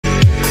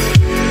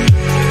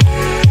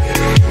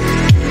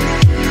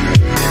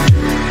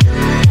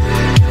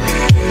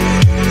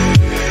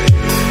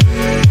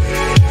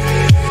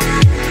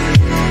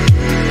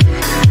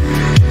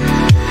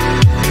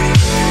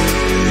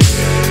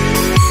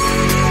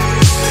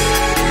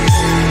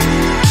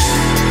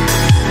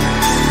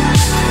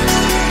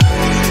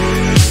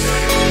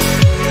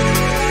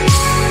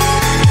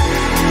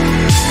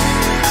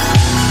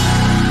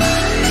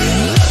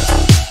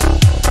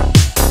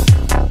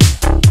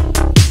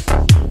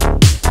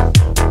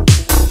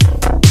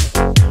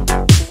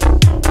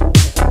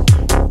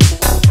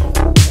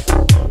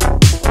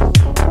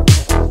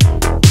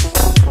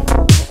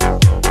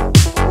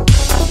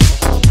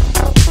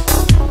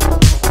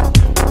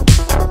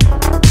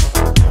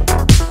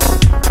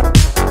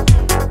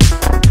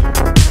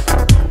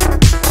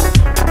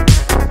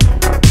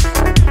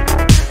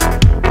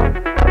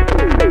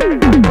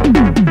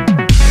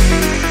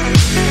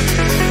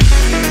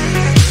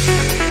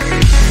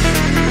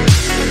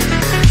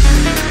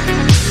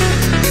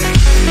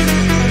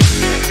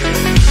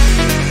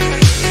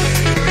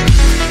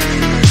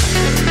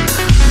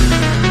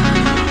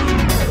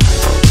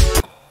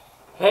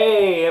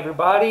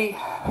everybody.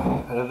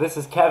 This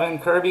is Kevin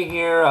Kirby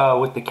here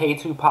with the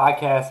K2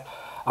 Podcast.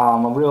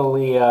 I'm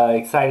really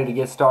excited to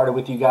get started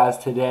with you guys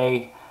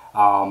today.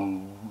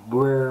 I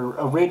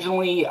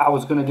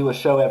was going to do a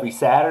show every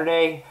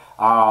Saturday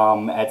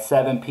at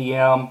 7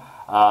 p.m.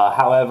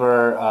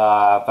 However,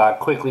 I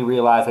quickly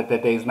realized that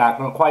that day's not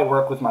going to quite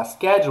work with my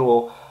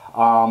schedule.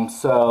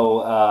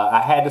 So I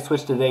had to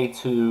switch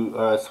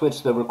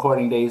switch the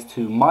recording days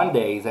to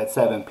Mondays at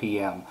 7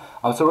 p.m.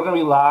 So we're going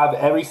to be live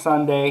every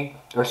Monday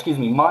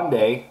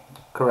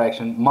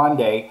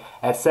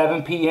at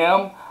 7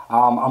 p.m.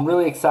 I'm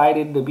really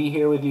excited to be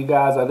here with you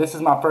guys. This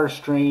is my first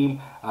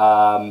stream.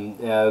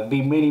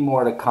 Be many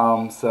more to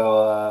come,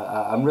 so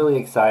I'm really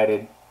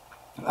excited.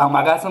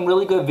 I got some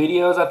really good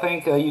videos I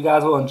think you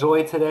guys will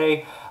enjoy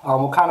today.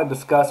 We'll kind of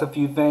discuss a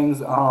few things.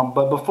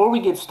 But before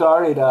we get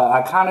started,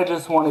 I kind of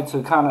just wanted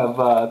to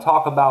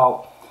talk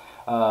about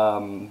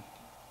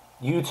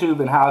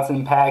YouTube and how it's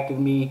impacted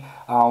me.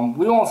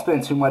 We won't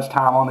spend too much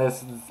time on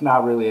this. It's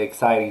not really an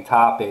exciting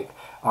topic.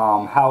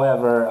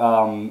 However,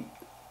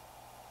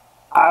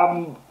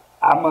 I'm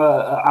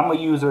a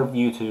user of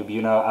YouTube.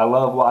 You know, I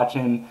love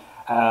watching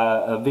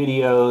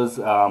videos.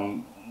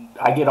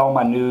 I get all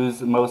my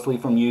news mostly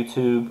from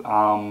YouTube.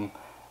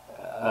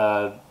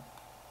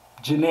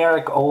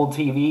 Generic old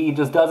TV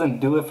just doesn't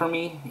do it for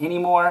me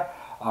anymore.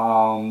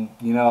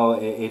 You know,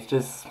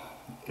 it's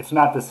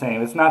not the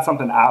same. It's not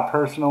something I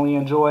personally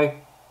enjoy.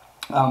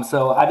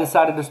 So I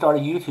decided to start a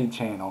YouTube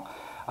channel.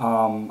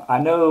 I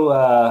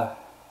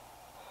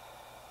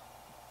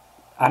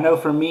know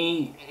for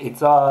me, it's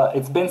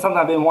been something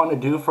I've been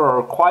wanting to do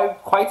for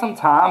quite some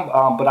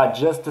time, but I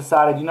just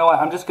decided, you know what,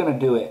 I'm just going to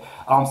do it.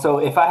 So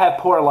if I have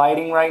poor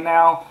lighting right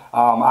now,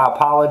 I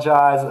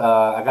apologize.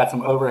 I got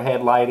some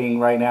overhead lighting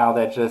right now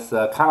that just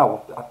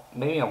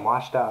maybe I'm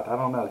washed out. I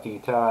don't know. Can you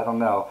tell? I don't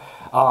know.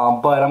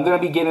 But I'm going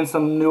to be getting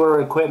some newer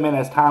equipment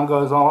as time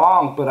goes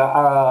along. But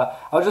I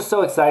was just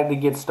so excited to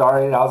get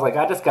started. I was like,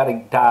 I just got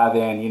to dive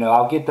in. You know,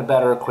 I'll get the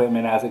better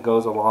equipment as it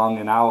goes along,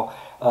 and I'll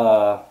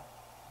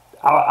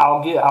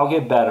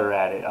get better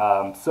at it.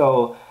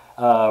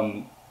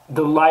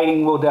 The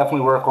lighting will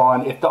definitely work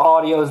on. If the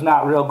audio is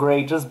not real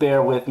great, just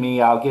bear with me.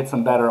 I'll get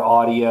some better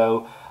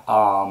audio.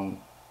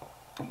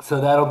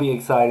 So that'll be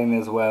exciting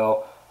as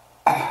well.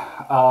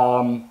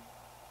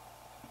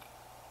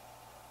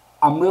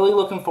 I'm really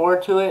looking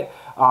forward to it.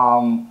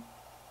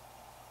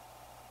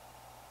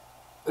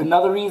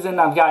 Another reason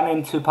I've gotten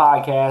into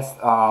podcasts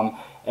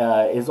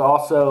is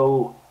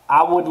also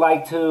I would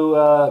like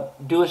to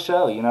do a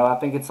show. You know, I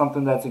think it's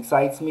something that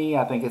excites me.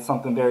 I think it's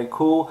something very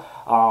cool.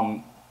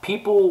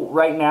 People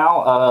right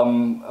now,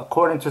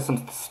 according to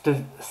some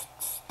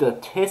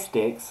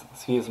statistics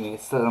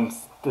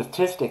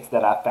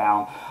that I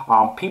found,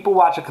 people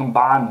watch a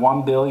combined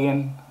 1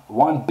 billion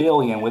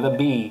with a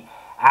B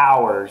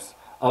hours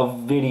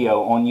of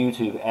video on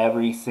YouTube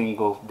every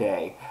single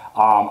day.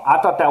 I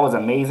thought that was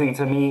amazing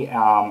to me,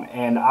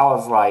 and I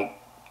was like,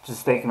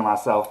 just thinking to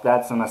myself,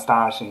 that's an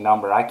astonishing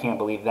number. I can't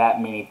believe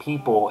that many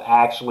people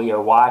actually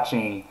are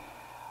watching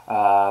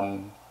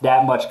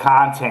that much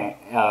content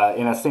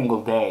in a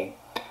single day.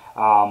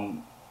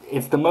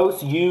 It's the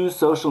most used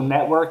social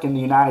network in the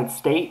United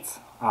States,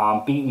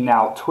 beating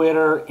out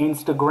Twitter,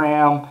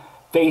 Instagram,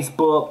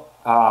 Facebook.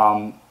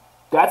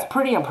 That's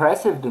pretty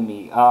impressive to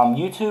me.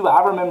 YouTube,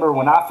 I remember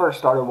when I first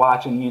started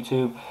watching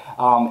YouTube,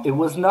 it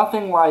was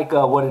nothing like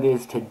what it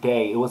is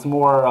today. It was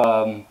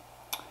more...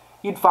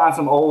 you'd find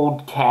some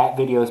old cat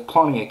videos,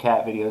 plenty of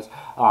cat videos,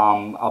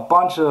 a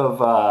bunch of,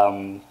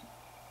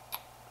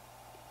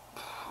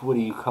 what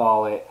do you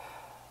call it,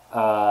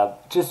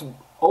 just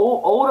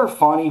older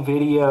funny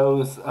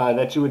videos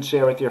that you would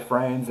share with your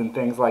friends and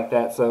things like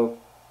that. So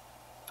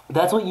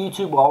that's what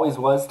YouTube always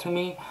was to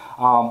me,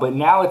 but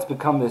now it's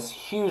become this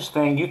huge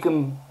thing. You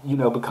can, you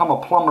know, become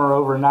a plumber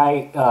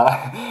overnight,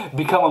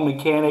 become a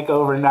mechanic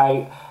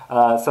overnight,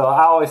 so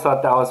I always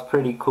thought that was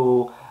pretty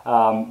cool.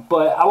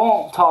 But I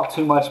won't talk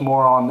too much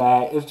more on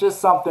that. It's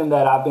just something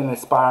that I've been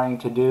aspiring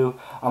to do.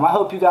 I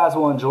hope you guys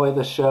will enjoy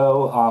the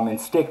show and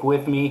stick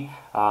with me.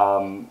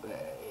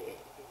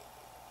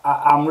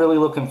 I'm really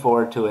looking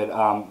forward to it.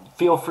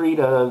 Feel free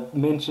to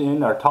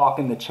mention or talk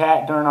in the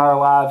chat during our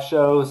live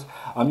shows.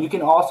 You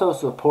can also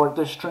support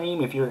the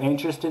stream if you're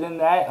interested in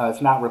that.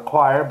 It's not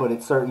required, but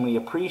it's certainly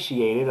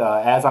appreciated.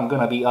 As I'm going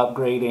to be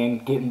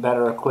upgrading, getting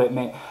better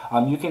equipment,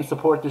 you can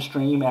support the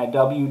stream at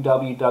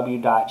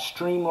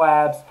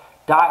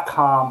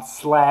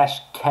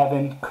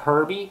www.streamlabs.com/Kevin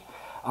Kirby.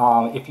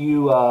 If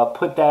you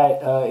put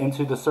that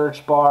into the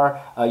search bar,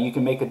 you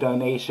can make a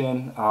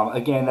donation.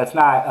 Again, that's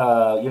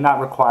not you're not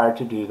required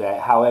to do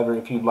that. However,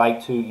 if you'd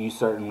like to, you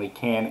certainly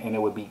can, and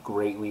it would be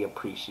greatly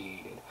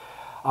appreciated.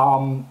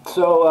 I'm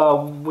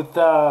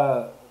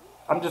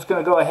just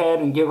going to go ahead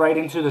and get right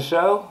into the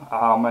show,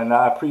 and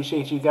I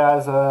appreciate you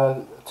guys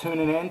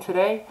tuning in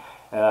today.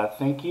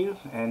 Thank you,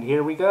 and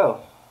here we go.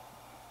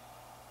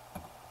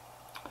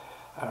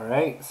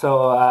 Alright,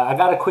 so I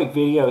got a quick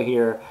video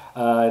here.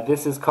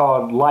 This is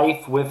called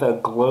Life with a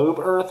Globe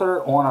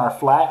Earther on Our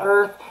Flat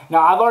Earth. Now,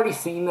 I've already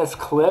seen this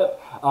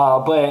clip,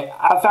 But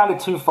I found it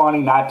too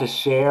funny not to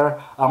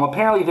share.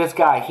 Apparently this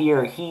guy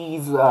here,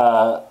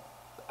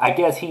 I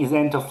guess he's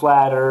into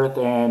flat Earth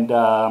and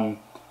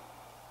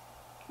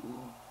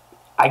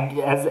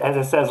as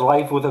it says,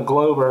 life with a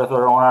globe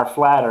earther on our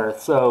flat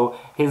Earth. So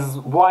his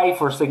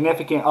wife or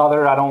significant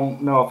other, I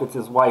don't know if it's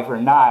his wife or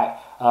not,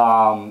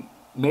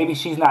 maybe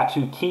she's not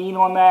too keen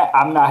on that.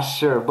 I'm not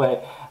sure,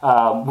 but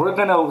we're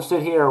gonna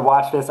sit here and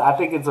watch this. I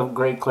think it's a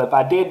great clip.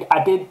 I did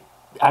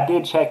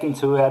check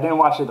into it. I didn't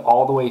watch it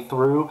all the way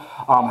through.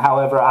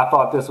 However, I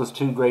thought this was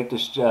too great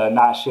to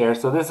not share.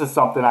 So this is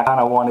something I kind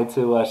of wanted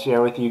to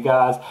share with you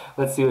guys.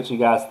 Let's see what you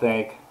guys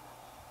think.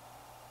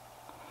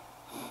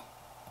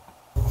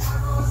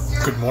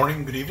 Good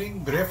morning, good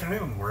evening, good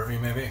afternoon, wherever you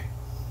may be.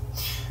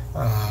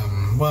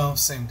 Well,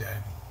 same day,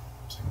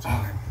 same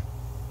time.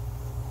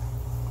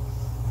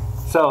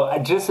 So I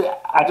just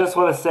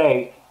want to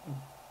say,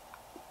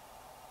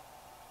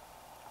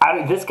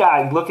 this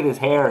guy, look at his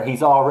hair.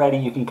 He's already,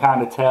 you can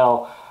kind of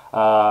tell,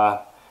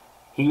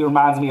 he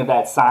reminds me of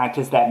that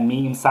scientist, that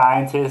meme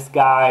scientist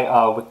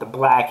guy with the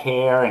black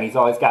hair, and he's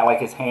always got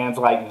like his hands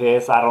like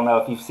this. I don't know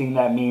if you've seen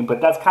that meme,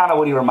 but that's kind of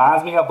what he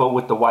reminds me of, but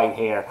with the white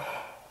hair.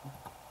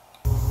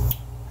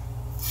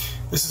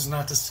 This is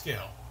not to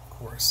scale, of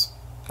course.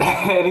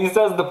 And he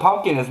says the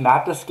pumpkin is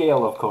not to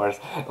scale, of course.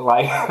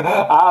 Like,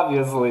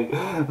 obviously.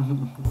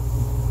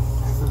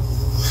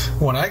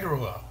 When I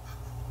grew up,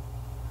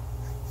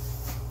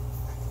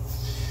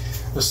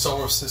 the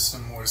solar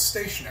system was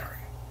stationary.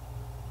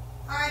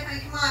 Alright, honey,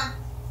 come on.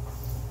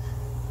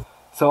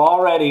 So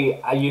already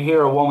you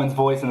hear a woman's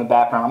voice in the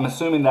background. I'm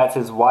assuming that's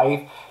his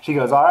wife. She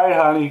goes, all right,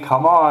 honey,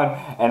 come on.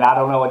 And I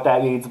don't know what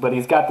that means, but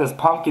he's got this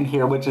pumpkin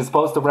here, which is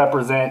supposed to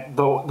represent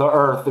the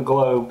Earth, the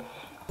globe.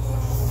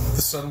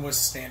 The sun was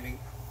standing.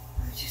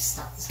 Why don't you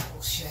stop this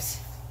bullshit?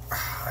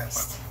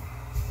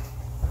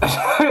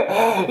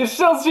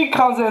 She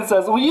comes in and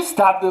says, will you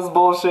stop this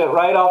bullshit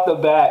right off the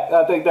bat?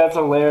 I think that's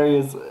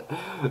hilarious.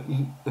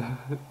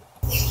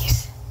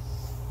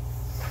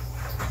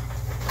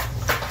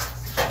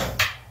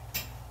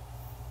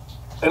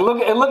 And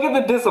look at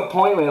the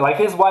disappointment. Like,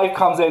 his wife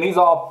comes in, he's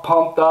all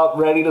pumped up,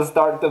 ready to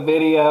start the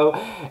video,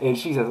 and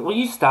she says, will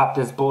you stop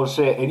this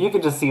bullshit? And you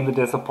can just see the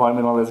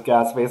disappointment on this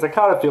guy's face. I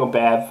kind of feel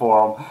bad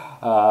for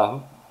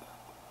him.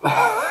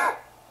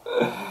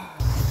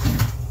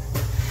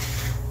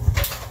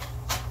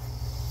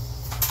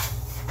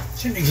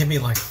 Shouldn't you give me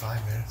like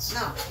 5 minutes?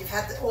 No, you've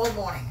had it all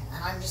morning,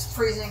 and I'm just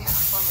freezing, and I'm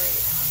hungry, and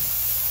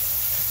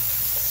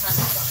I'm trying to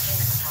stop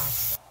cleaning the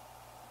house.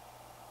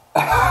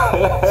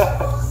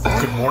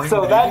 Good morning.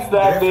 So that's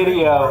that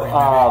video.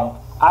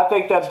 I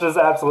think that's just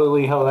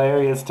absolutely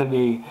hilarious to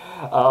me.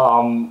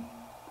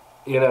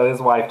 You know,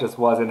 his wife just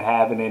wasn't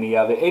having any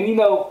of it. And you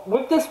know,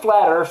 with this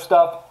flat Earth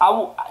stuff,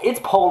 it's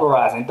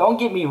polarizing. Don't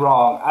get me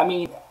wrong. I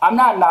mean, I'm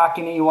not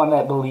knocking anyone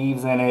that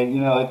believes in it.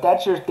 You know, if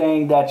that's your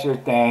thing, that's your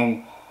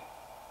thing.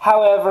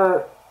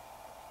 However,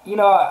 you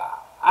know,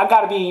 I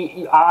got to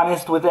be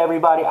honest with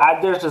everybody.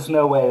 There's just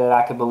no way that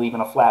I could believe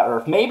in a flat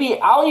Earth. Maybe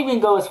I'll even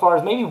go as far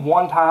as maybe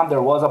one time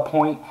there was a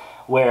point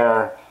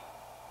where,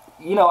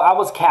 you know, I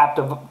was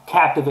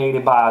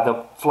captivated by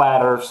the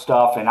flat Earth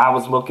stuff, and I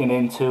was looking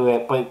into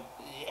it. But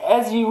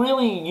as you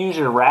really use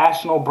your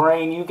rational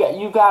brain, you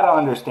got to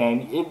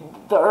understand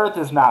the Earth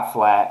is not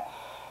flat.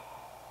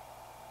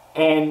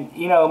 And,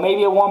 you know,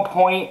 maybe at one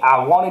point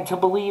I wanted to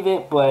believe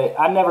it, but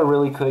I never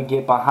really could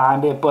get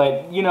behind it.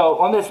 But, you know,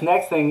 on this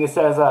next thing, it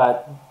says,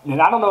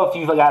 and I don't know if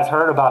you guys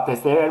heard about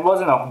this. It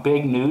wasn't a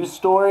big news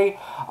story,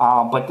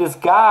 but this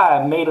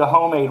guy made a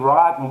homemade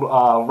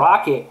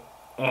rocket,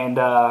 and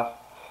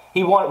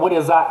what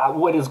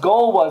his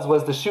goal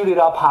was to shoot it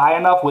up high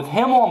enough with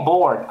him on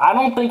board. I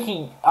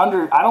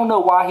don't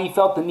know why he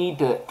felt the need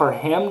for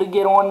him to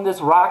get on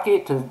this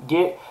rocket to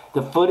get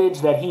the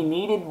footage that he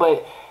needed,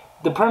 but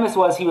the premise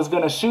was he was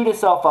going to shoot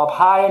himself up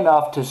high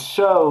enough to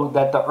show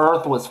that the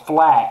Earth was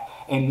flat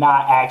and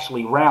not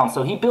actually round.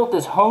 So he built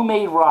this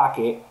homemade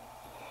rocket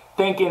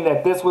thinking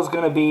that this was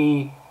going to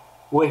be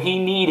what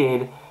he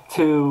needed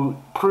to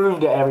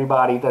prove to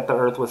everybody that the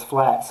Earth was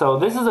flat. So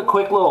this is a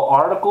quick little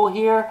article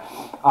here,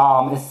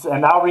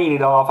 and I'll read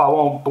it off. I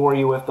won't bore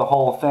you with the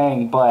whole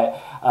thing, but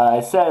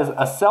it says,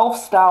 a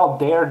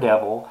self-styled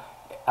daredevil,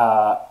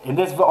 and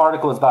this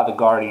article is by The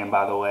Guardian,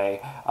 by the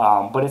way,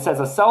 but it says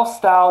a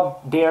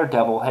self-styled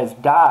daredevil has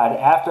died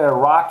after a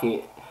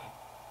rocket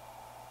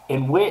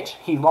in which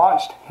he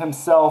launched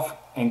himself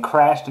and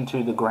crashed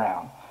into the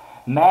ground.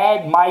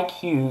 Mad Mike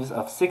Hughes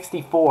of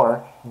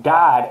 64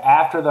 died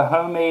after the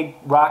homemade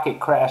rocket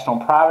crashed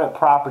on private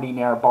property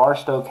near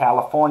Barstow,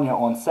 California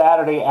on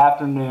Saturday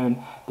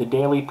afternoon, the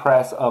Daily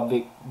Press of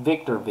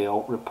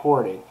Victorville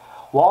reported.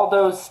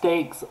 Waldo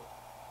Stakes,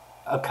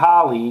 a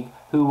colleague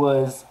who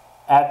was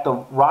at the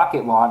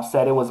rocket launch,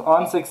 said it was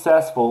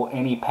unsuccessful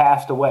and he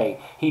passed away.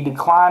 He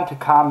declined to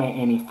comment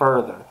any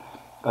further.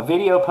 A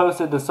video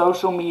posted to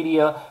social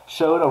media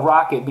showed a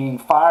rocket being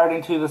fired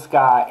into the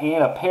sky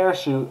and a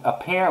parachute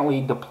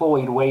apparently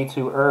deployed way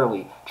too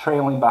early,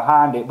 trailing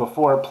behind it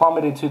before it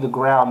plummeted to the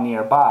ground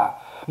nearby.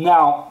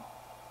 Now,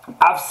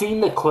 I've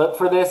seen the clip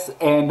for this,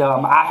 and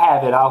I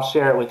have it. I'll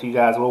share it with you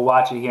guys. We'll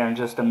watch it here in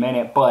just a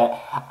minute.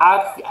 But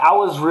I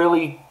was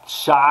really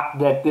shocked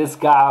that this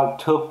guy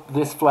took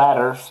this flat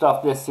Earth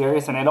stuff this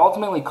serious, and it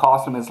ultimately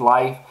cost him his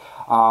life.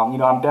 You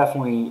know,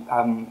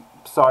 I'm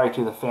sorry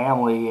to the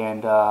family,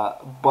 and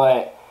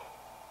but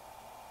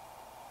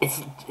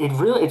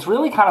it's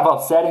really kind of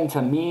upsetting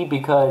to me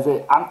because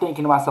I'm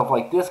thinking to myself,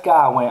 like, this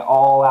guy went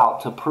all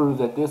out to prove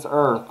that this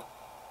Earth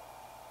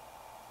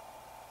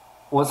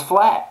was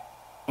flat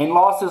and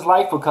lost his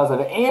life because of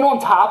it. And on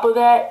top of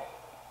that,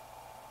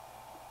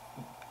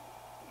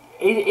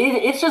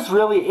 it's just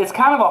really, it's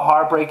kind of a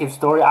heartbreaking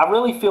story. I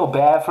really feel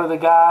bad for the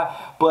guy,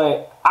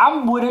 but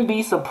I wouldn't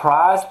be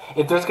surprised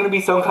if there's going to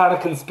be some kind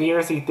of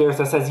conspiracy theorist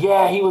that says,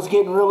 yeah, he was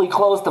getting really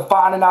close to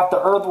finding out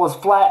the Earth was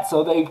flat,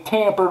 so they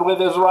tampered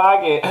with his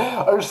rocket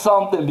or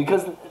something.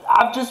 Because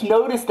I've just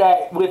noticed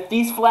that with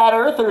these flat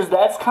earthers,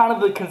 that's kind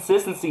of the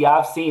consistency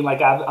I've seen. Like,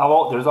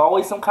 there's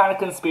always some kind of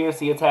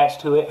conspiracy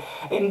attached to it.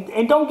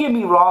 And don't get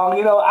me wrong,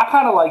 you know, I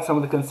kind of like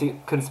some of the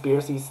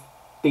conspiracy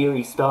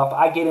theory stuff.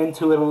 I get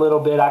into it a little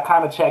bit. I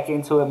kind of check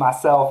into it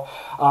myself.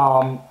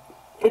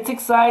 It's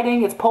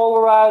exciting, it's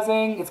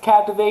polarizing, it's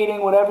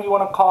captivating, whatever you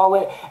want to call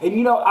it. And,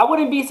 you know, I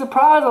wouldn't be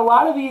surprised. A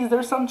lot of these,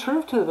 there's some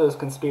truth to those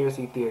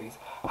conspiracy theories.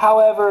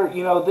 However,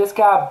 you know, this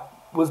guy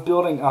was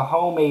building a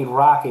homemade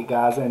rocket,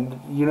 guys, and,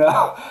 you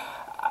know,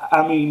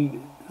 I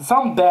mean,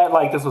 something bad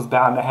like this was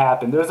bound to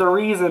happen. There's a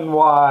reason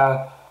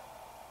why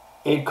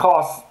it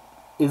costs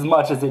as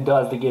much as it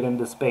does to get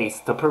into space,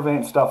 to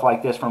prevent stuff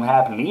like this from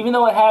happening, even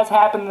though it has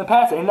happened in the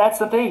past. And that's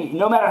the thing,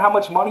 no matter how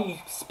much money you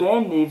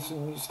spend,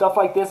 stuff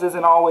like this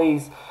isn't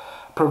always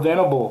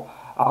preventable.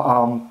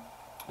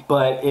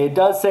 But it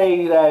does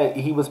say that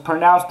he was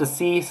pronounced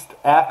deceased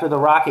after the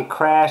rocket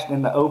crashed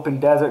in the open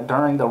desert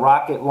during the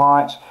rocket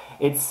launch.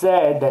 It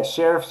said that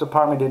Sheriff's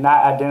Department did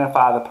not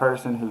identify the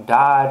person who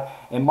died.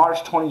 In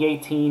March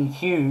 2018,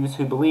 Hughes,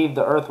 who believed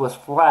the Earth was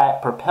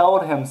flat,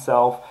 propelled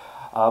himself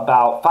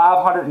about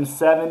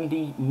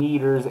 570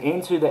 meters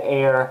into the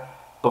air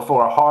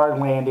before a hard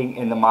landing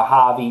in the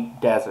Mojave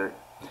Desert.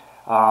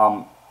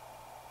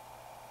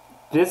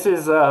 This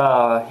is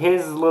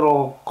his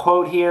little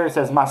quote here. It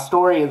says, "My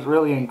story is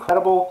really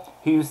incredible."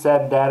 Hughes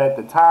said that at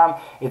the time.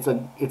 It's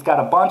got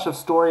a bunch of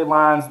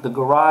storylines. The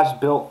garage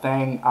built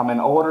thing. I'm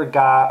an older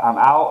guy. I'm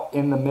out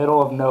in the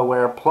middle of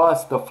nowhere.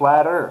 Plus the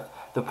flat Earth.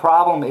 The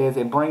problem is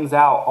it brings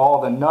out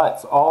all the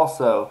nuts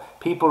also.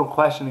 People are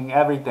questioning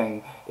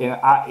everything. And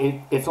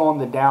it's on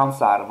the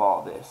downside of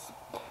all this.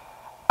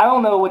 I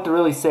don't know what to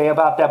really say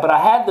about that, but I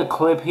had the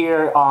clip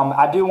here.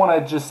 I do want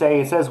to just say,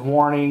 it says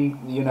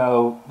warning, you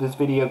know, this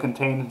video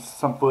contains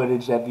some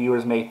footage that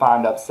viewers may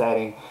find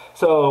upsetting.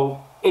 So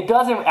it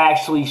doesn't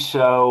actually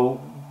show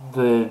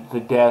the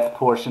death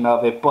portion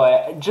of it,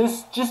 but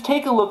just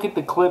take a look at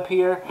the clip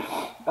here,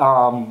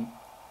 and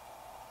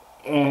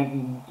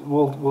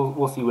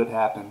we'll see what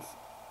happens.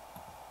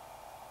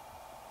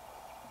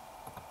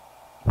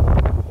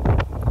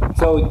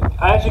 So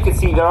as you can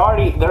see, they're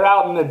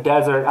out in the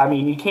desert. I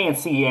mean, you can't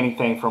see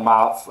anything from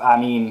out. I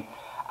mean,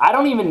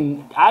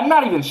 I'm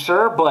not even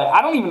sure, but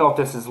I don't even know if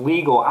this is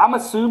legal. I'm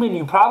assuming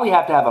you probably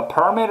have to have a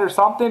permit or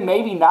something.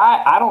 Maybe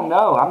not. I don't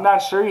know. I'm not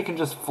sure you can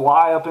just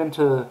fly up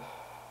into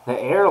the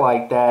air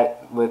like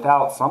that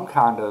without some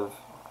kind of,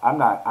 I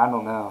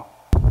don't know.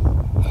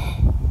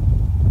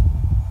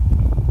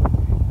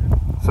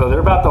 So they're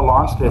about to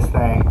launch this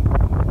thing.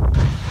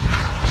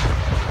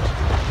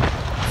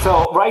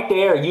 So right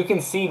there, you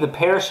can see the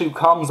parachute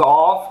comes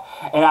off,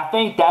 and I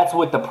think that's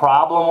what the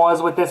problem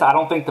was with this. I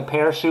don't think the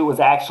parachute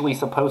was actually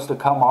supposed to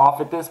come off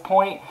at this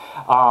point.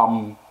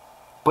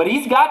 But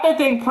he's got that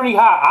thing pretty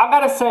high. I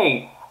gotta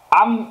say,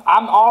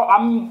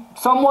 I'm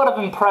somewhat of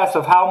impressed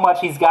of how much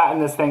he's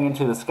gotten this thing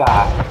into the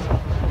sky.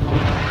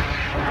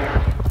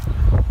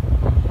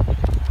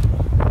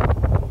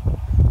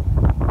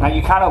 Now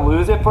you kind of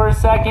lose it for a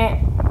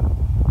second.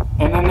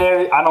 And then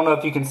there, I don't know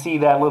if you can see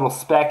that little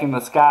speck in the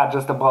sky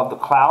just above the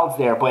clouds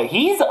there, but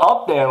he's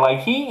up there.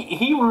 Like,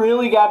 he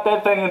really got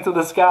that thing into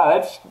the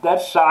sky.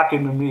 That's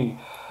shocking to me.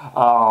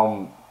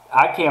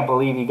 I can't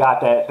believe he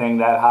got that thing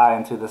that high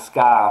into the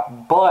sky.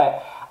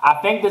 But I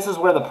think this is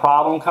where the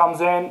problem comes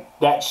in.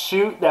 That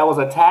chute that was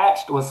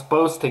attached was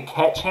supposed to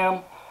catch him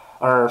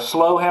or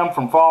slow him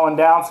from falling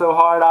down so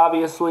hard,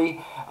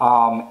 obviously.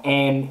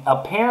 And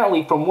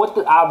apparently, from what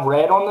I've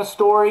read on the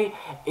story,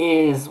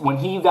 is when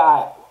he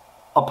got,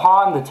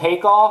 upon the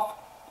takeoff,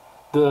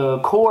 the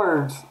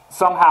cords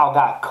somehow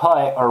got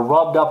cut or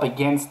rubbed up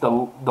against the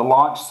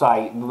launch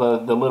site,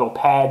 the little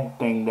pad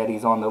thing that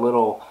he's on, the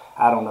little,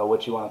 I don't know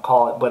what you want to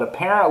call it, but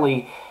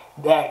apparently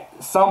that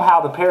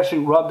somehow the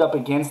parachute rubbed up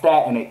against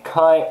that and it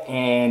cut,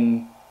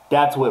 and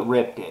that's what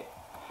ripped it.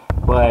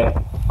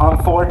 But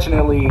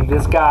unfortunately,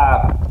 this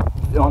guy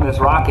on this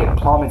rocket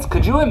plummets.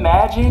 Could you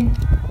imagine?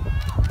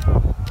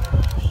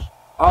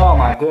 Oh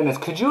my goodness,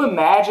 could you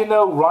imagine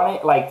though running,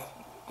 like,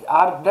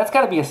 that's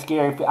got to be a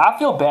scary. I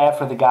feel bad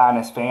for the guy and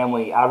his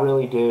family. I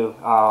really do.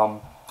 I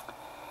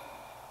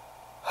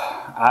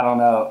don't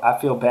know. I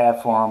feel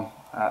bad for him.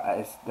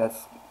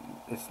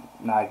 it's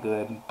not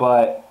good.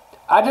 But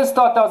I just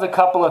thought that was a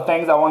couple of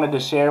things I wanted to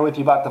share with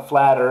you about the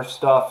flat Earth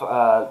stuff.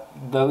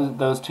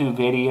 Those two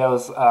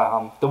videos.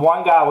 The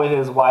one guy with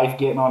his wife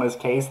getting on his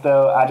case,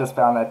 though, I just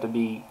found that to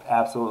be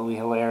absolutely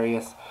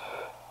hilarious.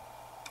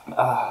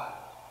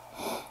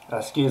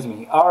 Excuse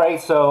me. All right,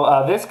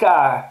 so this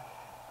guy.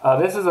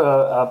 This is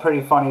a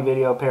pretty funny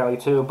video apparently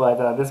too,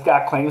 but this guy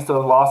claims to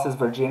have lost his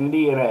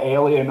virginity in an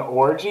alien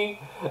orgy.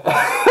 And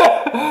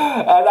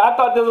I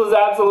thought this was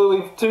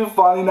absolutely too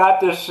funny not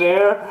to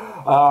share.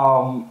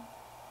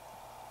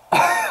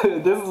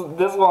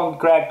 This one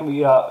cracked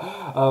me up.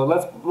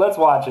 Let's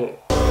watch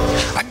it.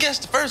 I guess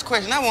the first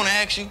question I want to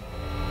ask you,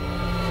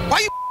 why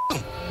you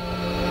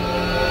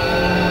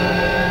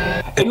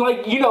And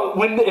like, you know,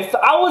 if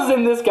I was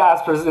in this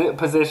guy's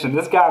position,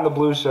 this guy in the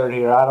blue shirt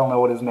here, I don't know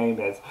what his name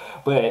is,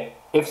 but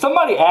if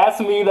somebody asked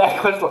me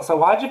that question, so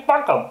why'd you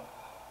fuck him?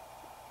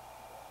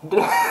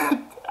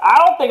 I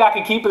don't think I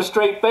could keep a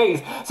straight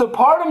face. So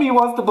part of me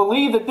wants to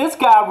believe that this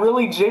guy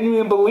really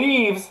genuinely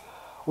believes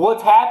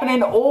what's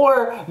happening,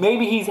 or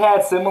maybe he's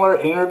had similar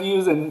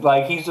interviews and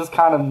like he's just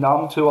kind of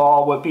numb to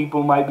all what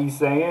people might be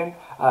saying.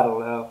 I don't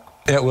know.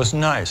 It was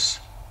nice.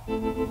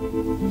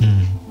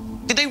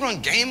 Did they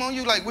run game on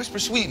you, like whisper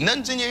sweet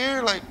nothings in your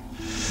ear? Like,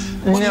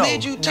 what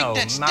made you take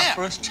that step? My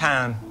first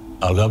time,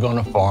 I lived on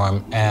a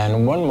farm,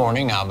 and one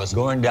morning I was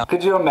going down.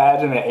 Could you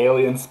imagine an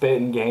alien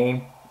spitting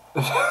game?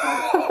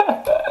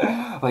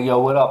 Like, yo,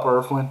 what up,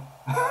 Earthling?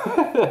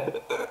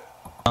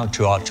 Down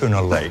to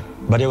Altoona Lake,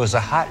 but it was a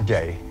hot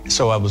day,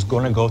 so I was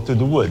going to go through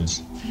the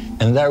woods,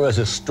 and there was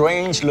a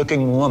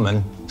strange-looking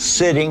woman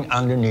sitting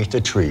underneath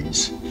the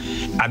trees.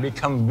 I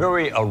become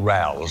very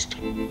aroused.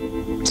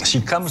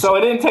 She comes. So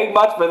it didn't take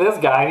much for this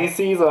guy. He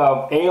sees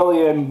an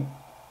alien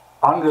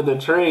under the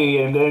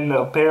tree, and then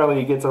apparently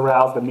he gets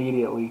aroused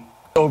immediately.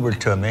 Over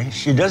to me.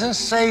 She doesn't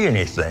say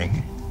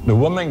anything. The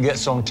woman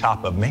gets on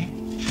top of me.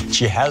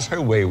 She has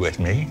her way with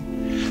me.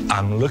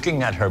 I'm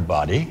looking at her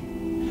body.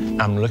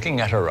 I'm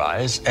looking at her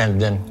eyes, and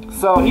then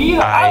so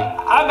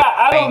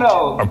I don't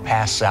know. Or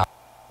pass out.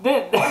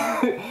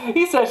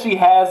 He says she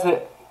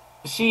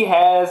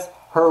has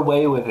her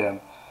way with him.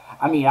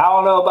 I mean, I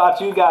don't know about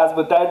you guys,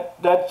 but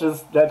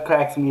that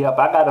cracks me up.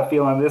 I got a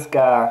feeling this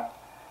guy,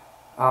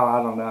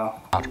 I don't know.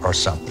 Or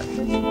something.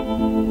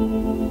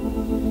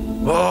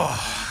 Oh,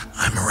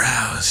 I'm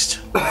aroused.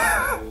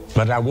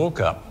 But I woke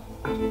up,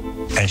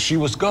 and she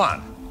was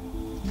gone.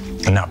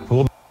 And I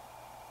pulled.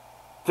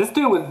 This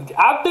dude was,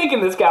 I'm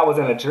thinking this guy was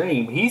in a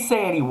dream. He's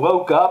saying he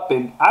woke up,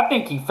 and I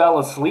think he fell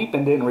asleep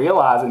and didn't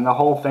realize it, and the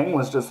whole thing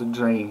was just a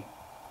dream.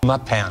 My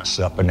pants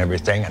up and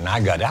everything, and I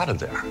got out of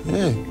there.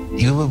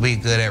 You would be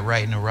good at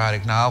writing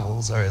erotic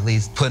novels, or at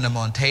least putting them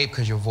on tape,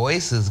 because your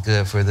voice is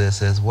good for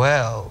this as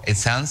well. It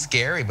sounds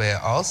scary, but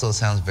it also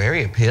sounds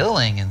very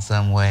appealing in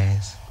some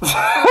ways.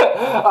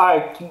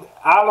 Alright,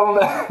 I don't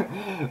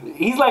know.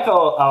 He's like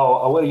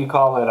a what do you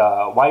call it,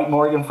 a white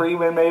Morgan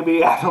Freeman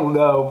maybe? I don't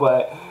know,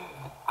 but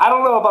I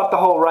don't know about the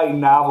whole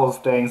writing novels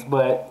things,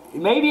 but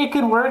maybe it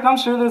could work. I'm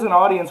sure there's an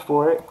audience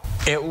for it.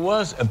 It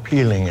was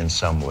appealing in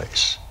some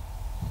ways.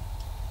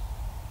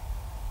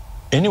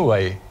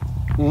 Anyway,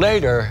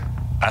 later,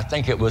 I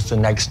think it was the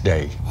next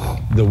day,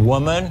 the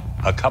woman,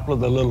 a couple of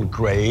the little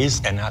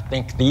grays, and I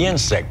think the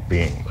insect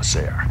being was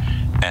there.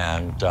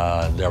 And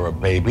there were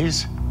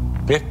babies,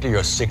 50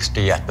 or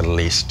 60 at the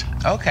least.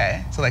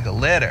 Okay, so like a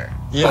litter.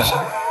 Yes.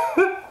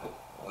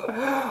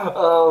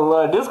 Oh,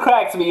 Lord, this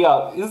cracks me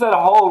up. Is that a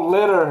whole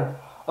litter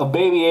of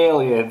baby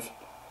aliens?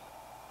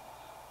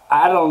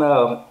 I don't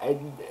know.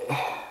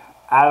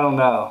 I don't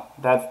know.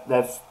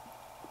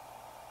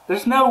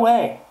 There's no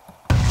way.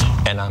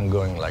 And I'm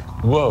going like,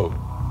 whoa,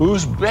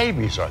 whose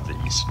babies are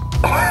these?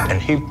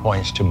 And he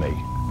points to me.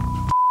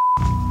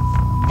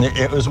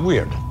 It was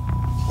weird.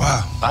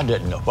 Wow. I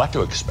didn't know what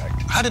to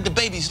expect. How did the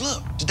babies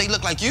look? Did they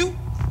look like you?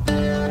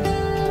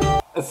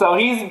 So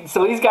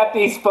he's got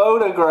these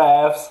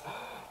photographs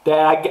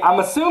that I'm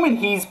assuming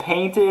he's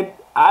painted.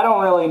 I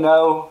don't really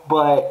know,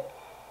 but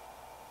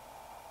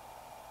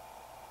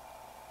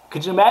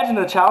could you imagine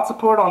the child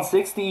support on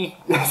 60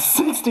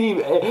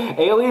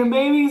 alien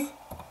babies?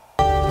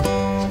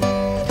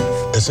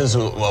 This is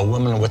a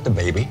woman with the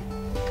baby,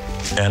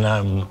 and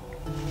I'm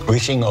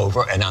reaching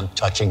over and I'm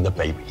touching the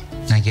baby.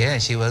 I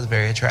guess she was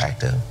very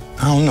attractive.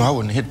 I don't know. I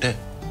wouldn't hit that.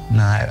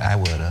 No, I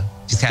would have.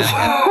 She's kind of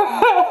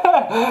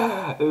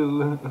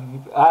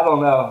I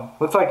don't know.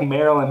 Looks like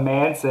Marilyn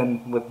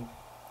Manson with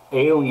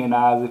alien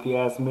eyes, if you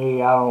ask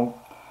me.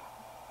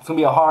 It's gonna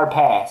be a hard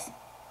pass.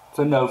 It's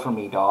a no for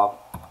me, dog.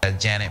 a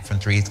Janet from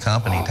Three's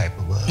Company type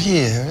of look.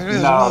 Yeah, it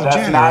is. No,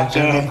 that's not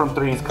Janet from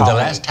Three's Company. The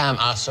last time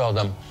I saw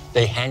them,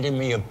 they handed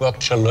me a book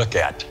to look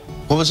at.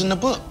 What was in the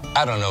book?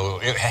 I don't know.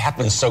 It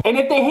happened so. And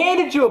if they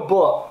handed you a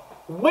book,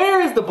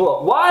 where is the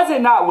book? Why is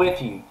it not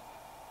with you?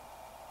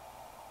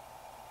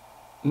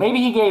 Maybe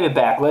he gave it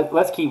back.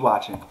 Let's keep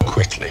watching.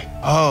 Quickly.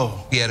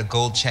 Oh. He had a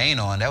gold chain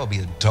on. That would be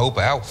a dope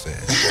outfit.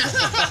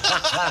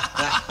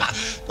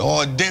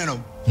 Or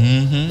denim.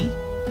 Mm-hmm.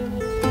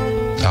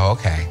 Oh,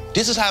 okay.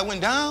 This is how it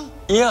went down?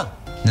 Yeah.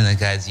 And that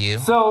guy's you?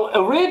 So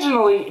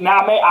originally,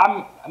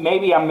 now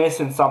maybe I'm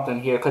missing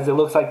something here because it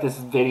looks like this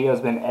video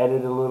has been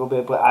edited a little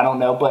bit, but I don't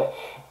know. But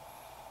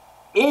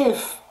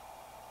if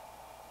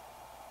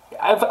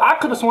I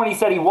could have sworn he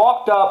said he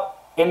walked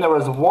up and there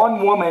was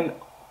one woman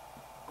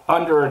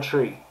under a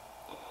tree.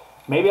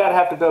 Maybe I'd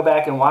have to go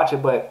back and watch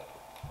it, but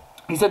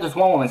he said there's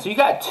one woman. So you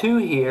got two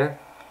here.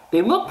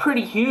 They look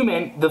pretty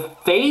human. The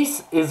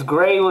face is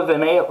gray with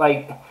an A.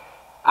 Like,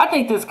 I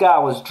think this guy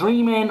was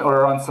dreaming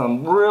or on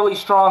some really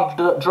strong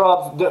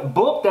drugs. The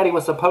book that he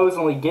was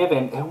supposedly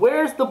given,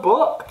 where's the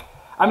book?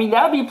 I mean,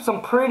 that would be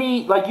some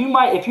pretty, like, you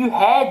might, if you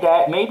had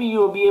that, maybe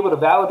you would be able to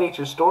validate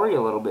your story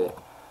a little bit.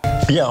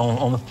 Yeah,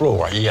 on the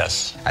floor,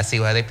 yes. I see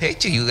why they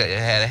picked you. You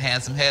had a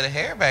handsome head of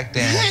hair back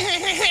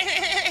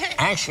then.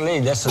 Actually,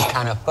 this is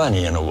kind of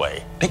funny in a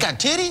way. They got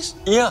titties?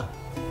 Yeah,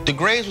 The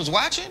Grays was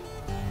watching?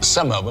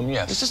 some of them, Is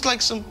yes. this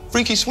like some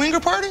freaky swinger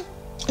party?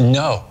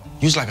 No,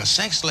 You was like a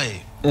sex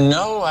slave.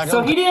 no, I So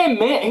don't. he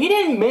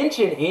didn't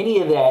mention any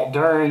of that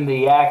during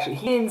the action.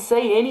 He didn't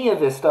say any of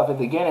this stuff at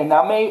the beginning.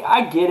 Now,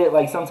 I get it.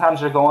 Like,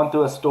 sometimes you're going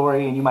through a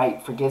story and you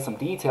might forget some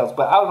details.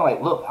 But I was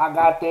like, look, I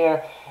got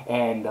there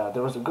and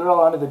there was a girl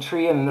under the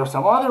tree and there were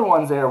some other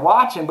ones there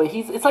watching. But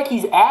it's like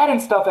he's adding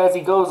stuff as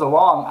he goes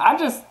along.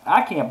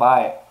 I can't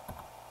buy it.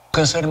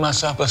 Consider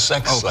myself a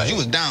sex Oh, slave. cause you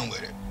was down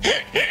with it.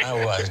 I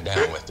was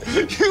down with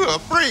it. You a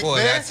freak, Boy,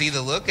 man. I see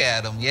the look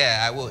at him.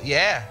 Yeah, I will.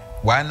 Yeah,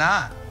 why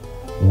not?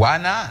 Why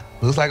not?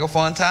 Looks like a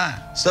fun time.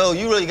 So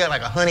you really got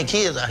like 100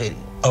 kids out here.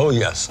 Oh,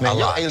 yes, Man, a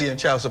your lot. alien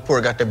child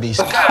support got to be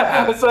So they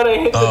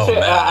hit the Oh, tip.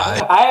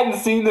 man, I hadn't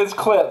seen this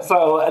clip,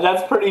 so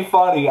that's pretty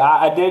funny.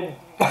 I did.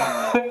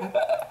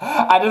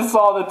 I just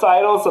saw the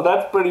title, so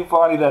that's pretty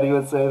funny that he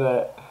would say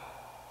that.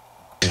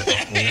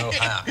 No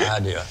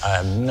idea. I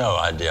have no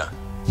idea.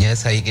 Yeah,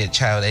 that's how you get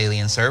child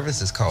alien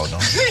services called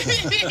on.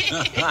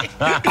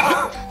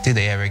 Did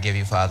they ever give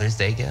you Father's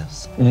Day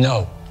gifts?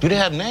 No, Do they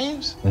have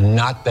names?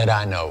 not that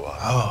I know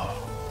of.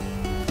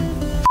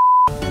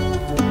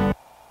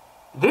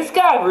 This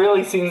guy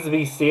really seems to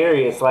be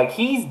serious. Like,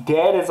 he's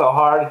dead as a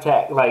heart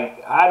attack.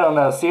 Like, I don't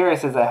know,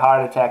 serious as a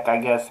heart attack, I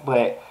guess,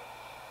 but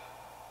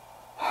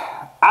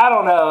I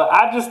don't know.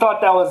 I just thought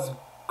that was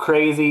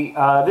crazy.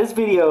 This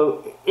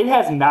video, it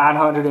has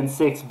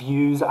 906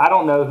 views. I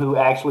don't know who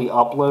actually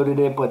uploaded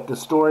it, but the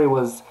story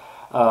was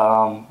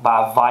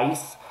by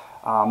Vice.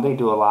 They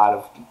do a lot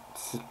of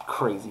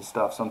crazy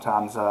stuff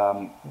sometimes,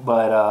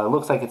 but it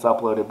looks like it's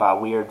uploaded by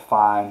Weird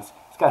Finds.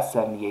 It's got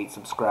 78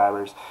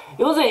 subscribers.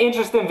 It was an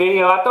interesting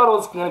video. I thought it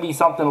was going to be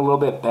something a little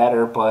bit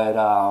better, but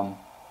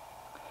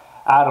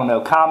I don't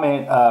know.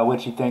 Comment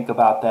what you think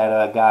about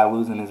that guy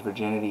losing his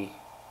virginity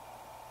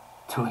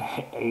to an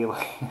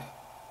alien.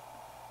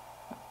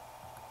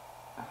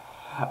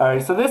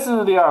 Alright, so this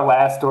will be our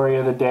last story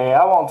of the day.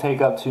 I won't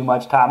take up too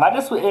much time. I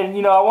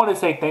want to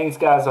say thanks,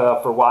 guys,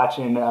 for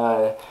watching.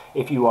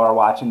 If you are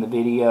watching the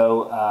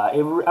video,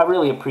 I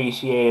really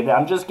appreciate it.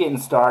 I'm just getting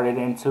started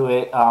into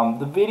it.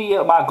 The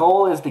video, my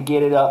goal is to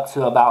get it up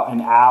to about an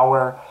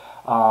hour,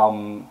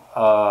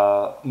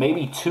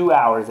 maybe 2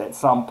 hours at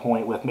some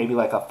point, with maybe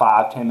like a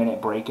 5-10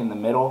 minute break in the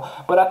middle.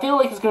 But I feel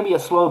like it's going to be a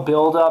slow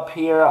build up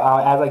here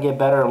as I get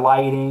better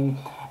lighting.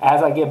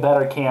 As I get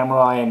better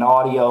camera and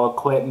audio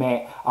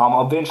equipment.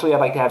 Eventually I'd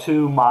like to have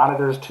two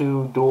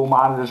dual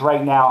monitors.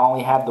 Right now I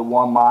only have the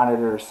one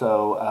monitor,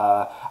 so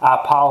I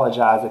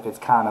apologize if it's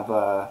kind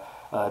of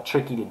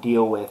tricky to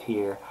deal with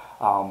here.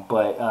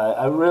 But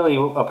I really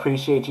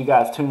appreciate you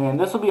guys tuning in.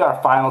 This will be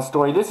our final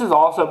story. This is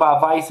also by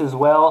Vice as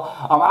well.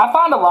 I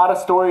find a lot of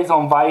stories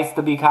on Vice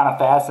to be kind of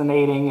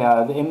fascinating,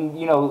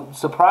 and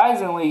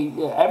surprisingly,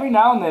 every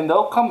now and then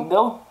they'll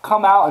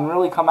come out and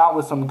really come out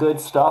with some good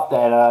stuff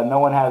that no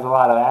one has a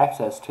lot of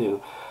access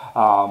to.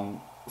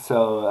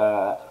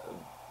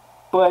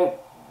 But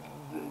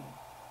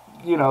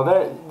you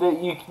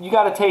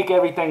got to take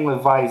everything with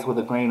Vice with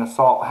a grain of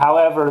salt.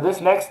 However, this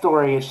next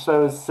story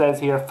says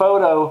here,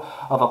 photo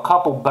of a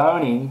couple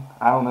boning.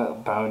 I don't know,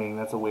 boning,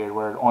 that's a weird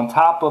word. On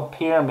top of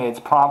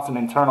pyramids prompts an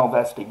internal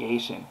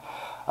investigation.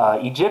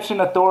 Egyptian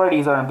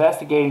authorities are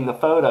investigating the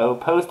photo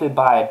posted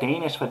by a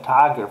Danish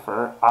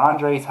photographer,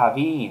 Andres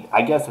Havid.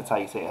 I guess that's how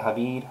you say it.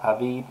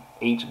 Havid,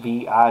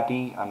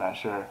 H-V-I-D, I'm not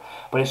sure.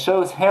 But it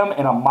shows him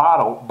and a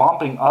model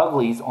bumping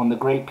uglies on the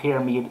Great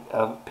Pyramid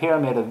of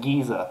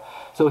Giza.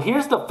 So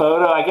here's the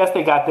photo. I guess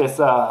they got this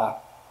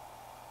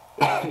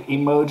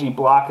emoji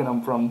blocking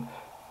them from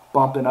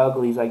bumping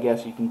uglies, I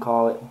guess you can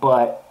call it.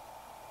 But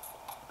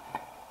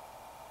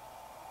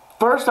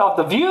first off,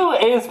 the view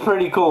is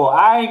pretty cool.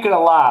 I ain't gonna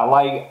lie.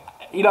 Like,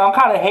 I'm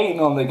kind of hating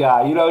on the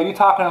guy. You're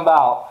talking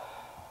about,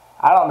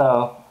 I don't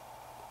know.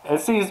 It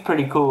seems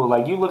pretty cool.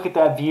 Like, you look at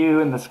that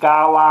view and the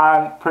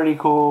skyline, pretty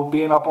cool.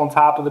 Being up on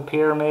top of the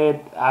pyramid,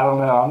 I don't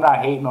know. I'm not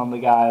hating on the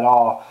guy at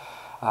all.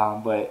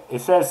 But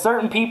it says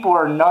certain people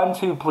are none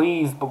too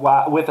pleased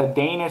with a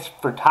Danish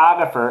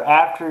photographer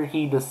after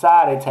he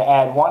decided to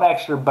add one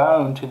extra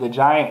bone to the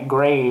giant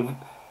grave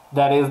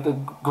that is the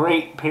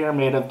Great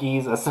Pyramid of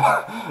Giza. So,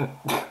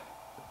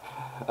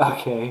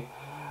 okay.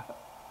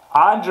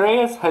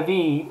 Andreas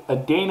Havid, a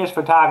Danish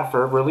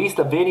photographer, released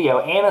a video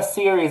and a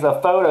series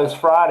of photos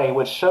Friday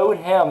which showed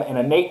him and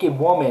a naked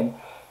woman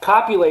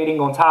copulating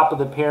on top of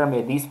the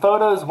pyramid. These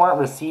photos weren't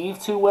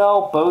received too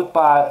well, both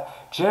by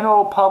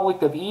general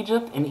public of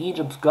Egypt and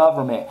Egypt's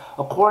government.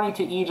 According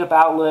to Egypt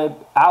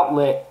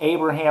outlet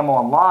Abraham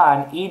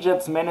Online,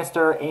 Egypt's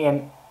Minister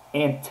and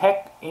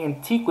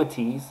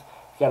Antiquities,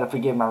 you gotta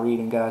forgive my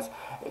reading, guys,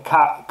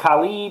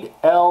 Khalid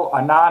El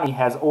Anani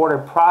has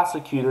ordered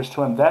prosecutors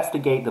to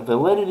investigate the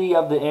validity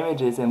of the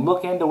images and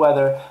look into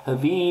whether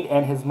Havid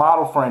and his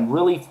model friend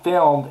really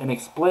filmed an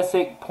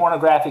explicit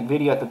pornographic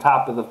video at the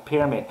top of the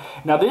pyramid.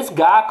 Now, this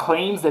guy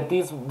claims that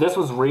this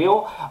was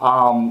real.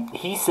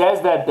 He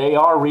says that they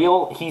are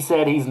real. He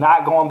said he's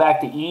not going back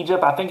to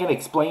Egypt. I think it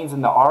explains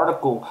in the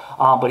article.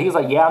 But he's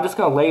like, yeah, I'm just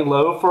going to lay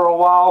low for a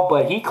while.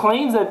 But he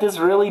claims that this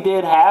really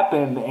did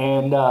happen,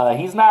 and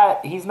he's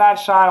not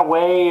shying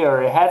away,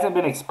 or it hasn't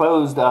been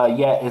exposed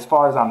yet as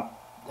far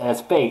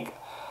as fake.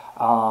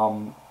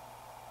 I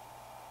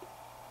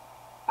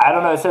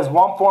don't know. It says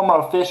one former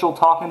official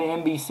talking to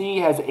NBC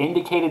has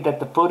indicated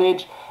that the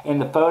footage in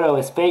the photo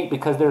is fake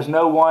because there's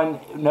no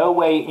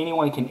way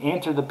anyone can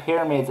enter the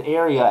pyramid's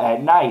area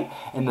at night,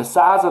 and the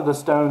size of the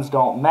stones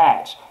don't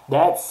match.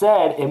 That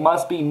said, it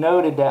must be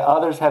noted that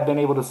others have been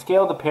able to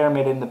scale the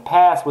pyramid in the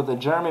past, with a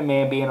German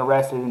man being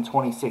arrested in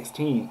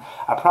 2016.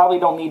 I probably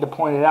don't need to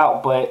point it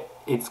out, but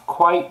it's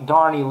quite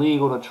darn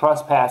illegal to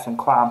trespass and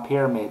climb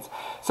pyramids.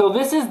 So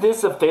this is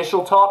this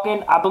official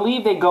talking. I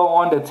believe they go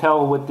on to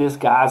tell what this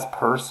guy's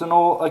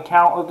personal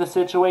account of the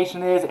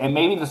situation is, and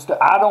maybe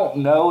I don't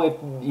know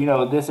if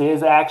this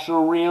is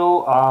actual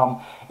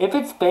real. If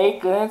it's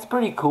fake, then it's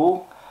pretty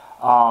cool.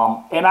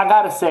 And I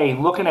gotta say,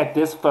 looking at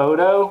this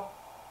photo,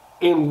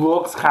 it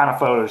looks kind of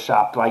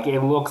photoshopped. Like, it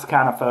looks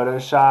kind of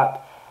photoshopped.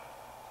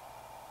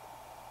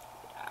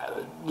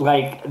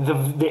 Like,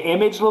 the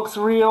image looks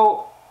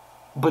real,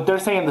 but they're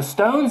saying the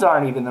stones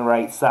aren't even the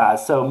right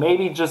size. So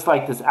maybe just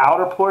like this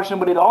outer portion,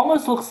 but it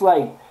almost looks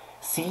like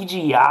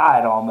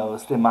CGI'd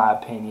almost, in my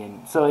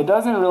opinion. So it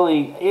doesn't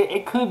really,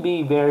 it could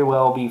be very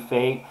well be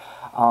fake.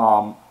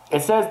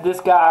 It says this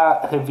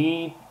guy,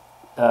 Havid,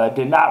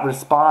 did not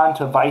respond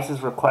to Vice's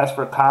request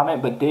for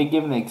comment, but did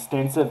give an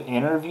extensive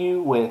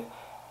interview with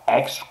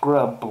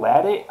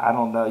Ekstrabladet. I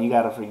don't know, you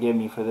gotta forgive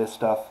me for this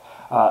stuff.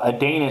 A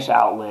Danish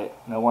outlet.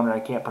 No wonder I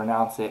can't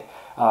pronounce it.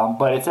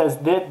 But it says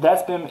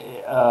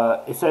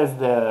it says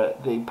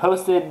they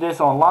posted this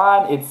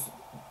online. It's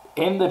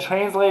in the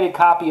translated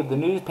copy of the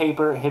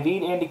newspaper.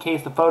 Havid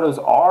indicates the photos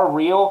are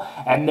real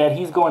and that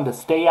he's going to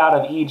stay out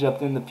of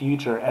Egypt in the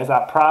future, as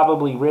I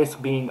probably risk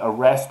being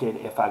arrested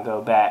if I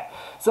go back.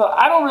 So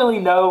I don't really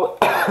know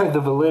the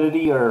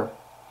validity or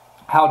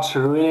how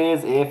true it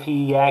is if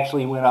he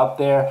actually went up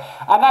there.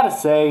 I gotta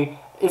say,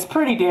 it's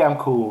pretty damn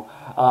cool.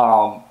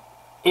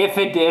 If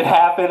it did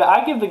happen,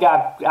 I give the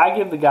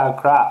guy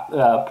props.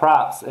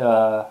 Props.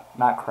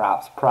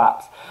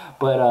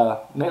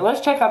 But let's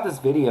check out this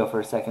video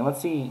for a second.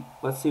 Let's see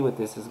what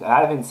this is.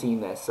 I haven't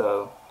seen this,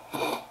 so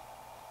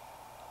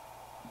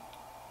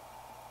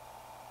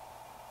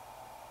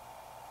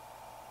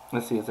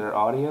let's see. Is there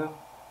audio?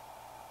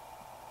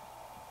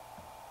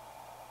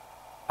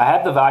 I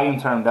have the volume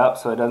turned up,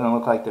 so it doesn't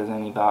look like there's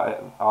any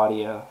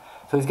audio.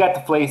 So he's got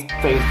the face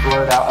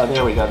blurred out. Oh,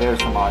 there we go. There's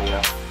some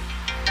audio.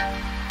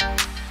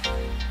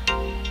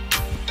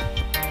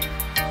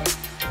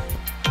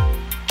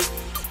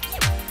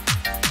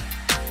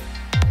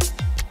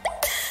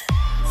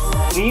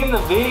 Seeing the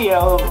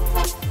video,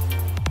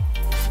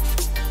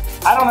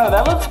 I don't know,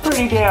 that looks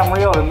pretty damn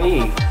real to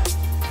me.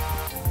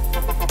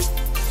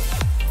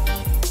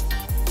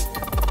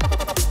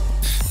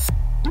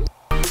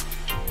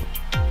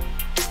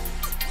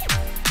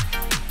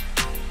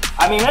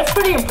 I mean, that's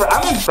pretty I'm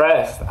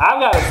impressed. I've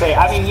got to say,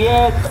 I mean,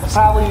 yeah, it's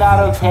probably not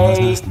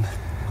okay.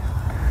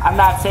 I'm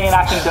not saying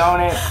I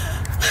condone it.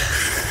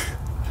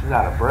 She's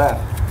out of breath.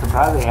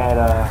 Surprised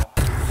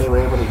they were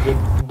able to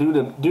do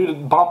the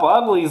bump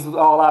uglies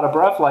all out of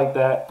breath like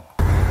that.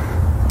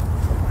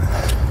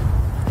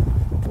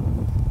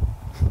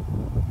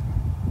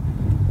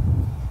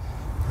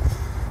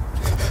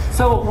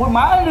 So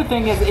my other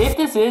thing is, if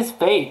this is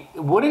fake,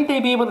 wouldn't they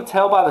be able to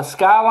tell by the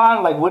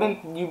skyline? Like,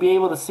 wouldn't you be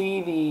able to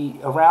see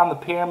around the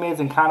pyramids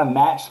and kind of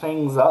match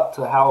things up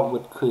to how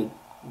it could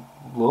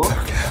look?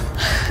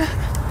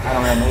 I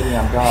don't know, maybe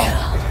I'm dumb.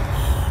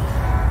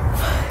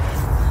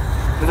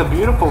 It's a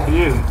beautiful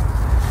view.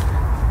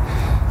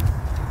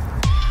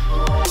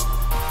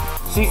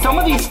 See, some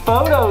of these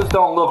photos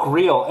don't look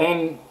real,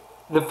 and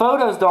the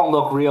photos don't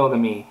look real to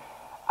me.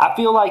 I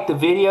feel like the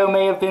video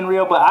may have been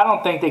real, but I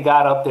don't think they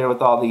got up there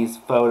with all these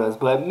photos.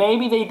 But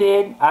maybe they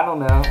did. I don't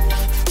know.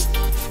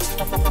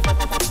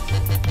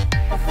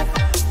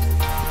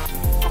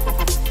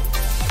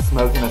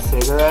 Smoking a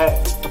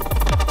cigarette.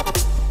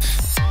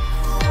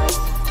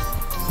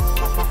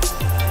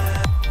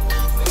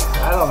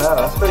 I don't know.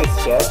 That's pretty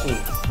sketchy.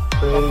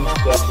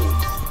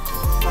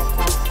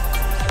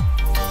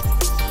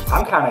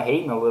 I'm kind of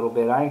hating a little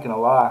bit, I ain't gonna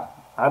lie.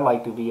 I'd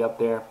like to be up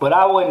there, but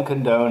I wouldn't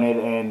condone it,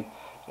 and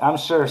I'm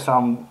sure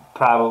some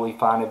probably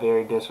find it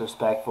very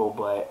disrespectful,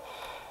 but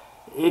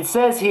it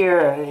says here,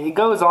 it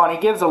goes on, it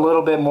gives a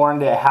little bit more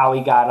into how he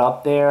got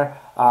up there.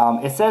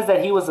 It says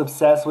that he was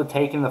obsessed with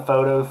taking the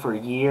photo for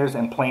years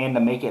and planned to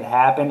make it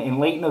happen. In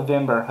late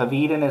November,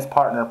 Havid and his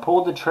partner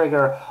pulled the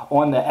trigger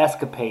on the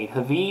escapade.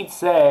 Havid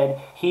said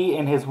he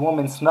and his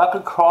woman snuck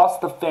across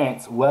the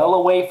fence well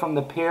away from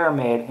the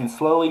pyramid and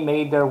slowly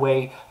made their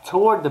way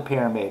toward the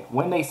pyramid.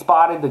 When they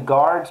spotted the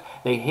guards,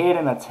 they hid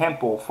in a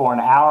temple for an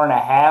hour and a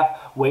half,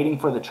 waiting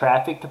for the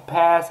traffic to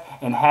pass,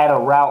 and had a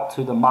route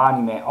to the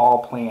monument all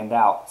planned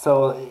out.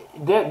 So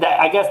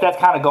I guess that's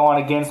kind of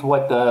going against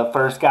what the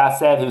first guy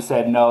said, who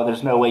said, no,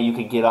 there's no way you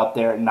could get up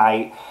there at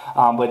night.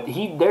 But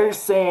they're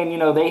saying,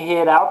 they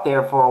hid out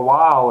there for a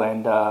while,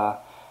 and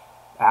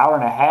hour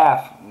and a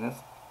half,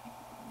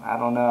 I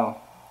don't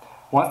know.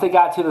 Once they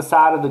got to the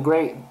side of the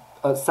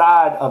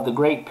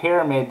Great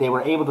Pyramid, they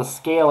were able to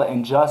scale it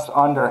in just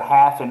under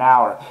half an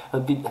hour.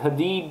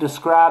 Havid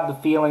described the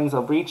feelings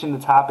of reaching the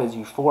top as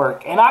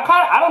euphoric, and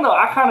I don't know,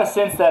 I kind of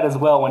sensed that as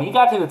well. When he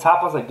got to the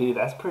top, I was like, dude,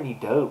 that's pretty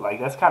dope. Like,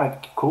 that's kind of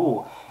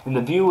cool. And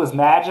the view was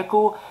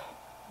magical.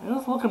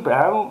 It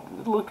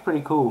looked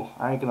pretty cool.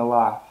 I ain't gonna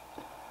lie.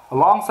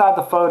 Alongside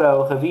the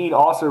photo, Havid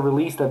also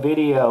released a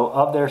video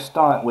of their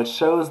stunt, which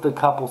shows the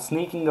couple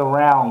sneaking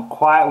around,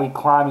 quietly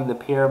climbing the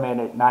pyramid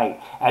at night.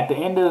 At the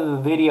end of the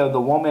video,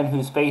 the woman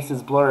whose face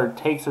is blurred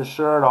takes her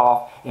shirt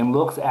off and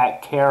looks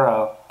at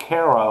Caro,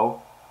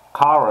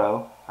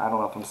 I don't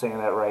know if I'm saying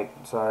that right,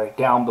 I'm sorry,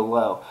 down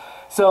below.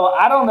 So,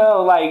 I don't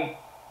know, like,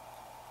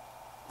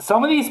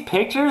 some of these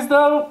pictures,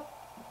 though,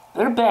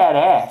 they're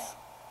badass.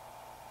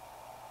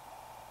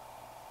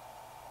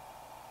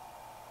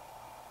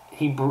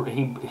 He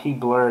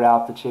blurred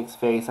out the chick's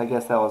face. I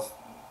guess that was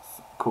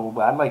cool,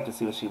 but I'd like to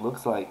see what she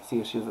looks like,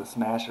 see if she was a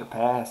smash or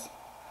pass.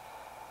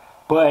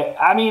 But,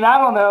 I mean, I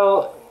don't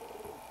know.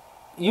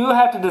 You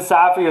have to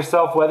decide for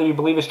yourself whether you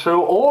believe it's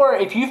true, or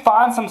if you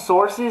find some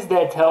sources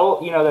that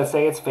tell, that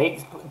say it's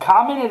fake,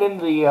 comment it in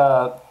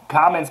the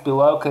comments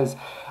below, because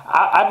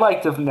I'd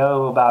like to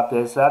know about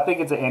this. I think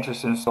it's an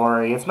interesting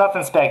story. It's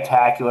nothing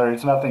spectacular.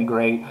 It's nothing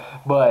great,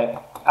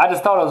 but I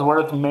just thought it was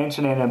worth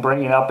mentioning and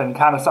bringing up, and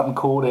kind of something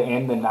cool to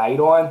end the night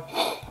on.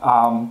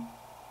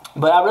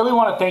 But I really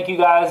want to thank you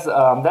guys.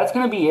 That's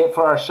going to be it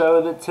for our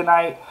show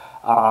tonight.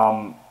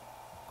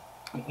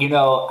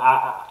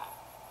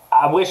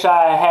 I wish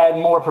I had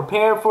more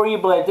prepared for you,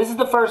 but this is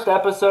the first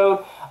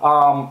episode.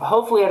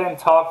 Hopefully I didn't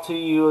talk to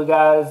you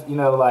guys,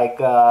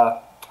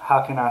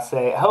 how can I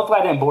say? Hopefully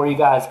I didn't bore you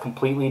guys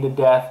completely to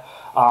death.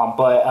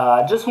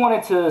 But just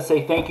wanted to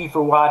say thank you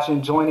for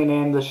watching, joining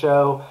in the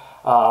show.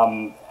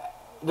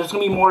 There's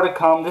going to be more to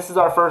come. This is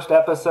our first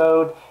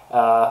episode.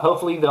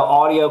 Hopefully the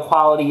audio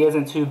quality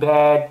isn't too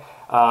bad.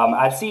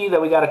 I see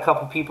that we got a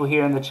couple people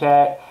here in the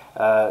chat.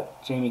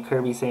 Jamie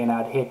Kirby saying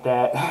I'd hit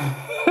that.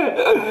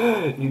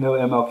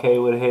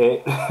 MLK would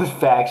hit.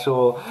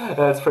 Factual.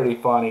 That's pretty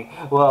funny.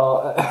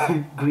 Well,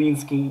 green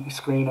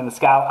screen in the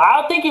sky.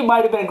 I think it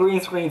might have been a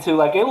green screen too.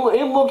 Like it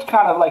looked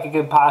kind of like it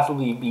could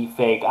possibly be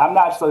fake. I'm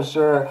not so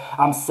sure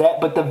I'm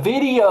set, but the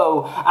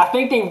video, I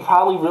think they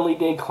probably really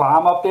did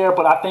climb up there,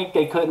 but I think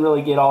they couldn't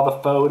really get all the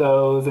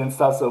photos and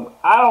stuff, so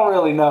I don't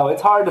really know.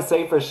 It's hard to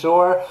say for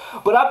sure,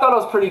 but I thought it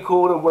was pretty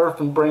cool to worth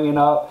bringing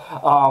up.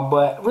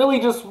 But really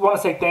just want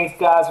to say thanks,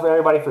 guys, for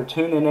everybody for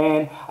tuning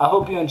in. I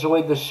hope you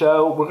enjoyed the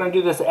show. We're going to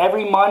do this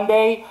every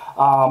Monday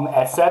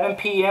at 7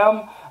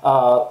 p.m.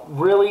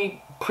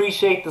 Really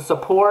appreciate the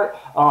support.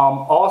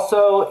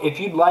 Also, if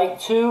you'd like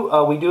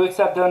to, we do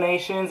accept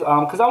donations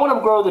because I want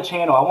to grow the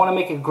channel. I want to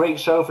make a great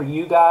show for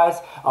you guys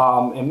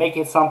and make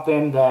it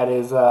something that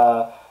is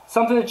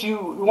something that you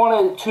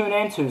want to tune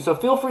into. So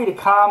feel free to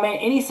comment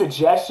any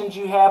suggestions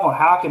you have on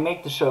how I can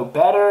make the show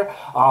better,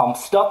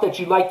 stuff that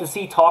you'd like to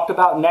see talked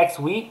about next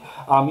week.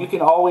 You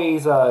can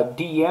always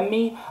DM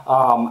me.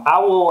 I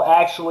will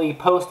actually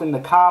post in the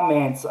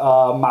comments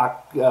my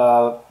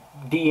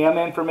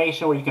DM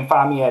information where you can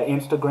find me at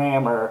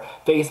Instagram or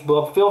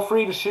Facebook. Feel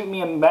free to shoot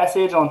me a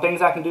message on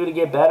things I can do to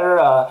get better.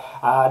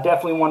 I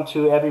definitely want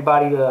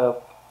everybody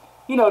to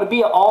to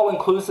be an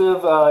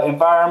all-inclusive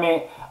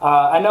environment.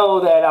 I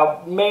know that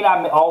I may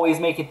not always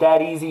make it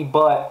that easy,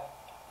 but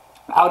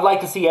I would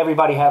like to see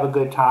everybody have a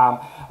good time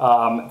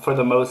for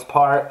the most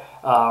part.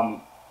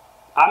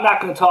 I'm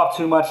not going to talk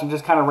too much. I'm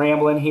just kind of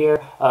rambling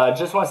here.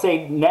 Just want to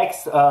say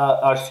next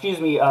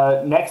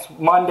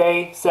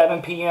Monday,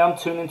 7 p.m.,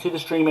 tune into the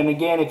stream. And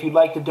again, if you'd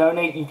like to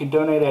donate, you can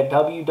donate at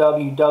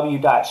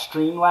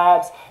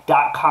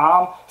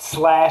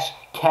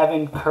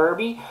www.streamlabs.com/Kevin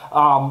Kirby.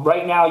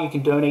 Right now, you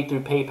can donate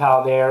through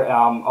PayPal there.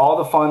 All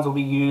the funds will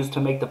be used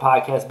to make the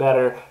podcast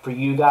better for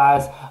you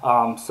guys.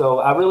 So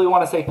I really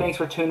want to say thanks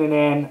for tuning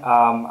in.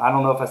 I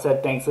don't know if I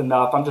said thanks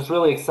enough. I'm just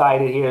really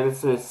excited here.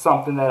 This is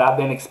something that I've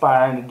been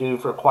aspiring to do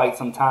for quite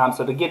some time.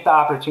 So to get the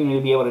opportunity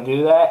to be able to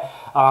do that,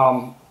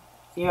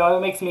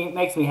 it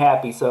makes me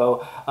happy.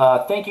 So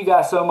thank you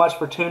guys so much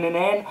for tuning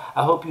in.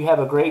 I hope you have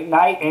a great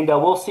night, and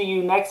we'll see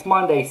you next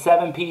Monday,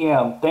 7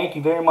 p.m. Thank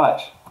you very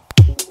much.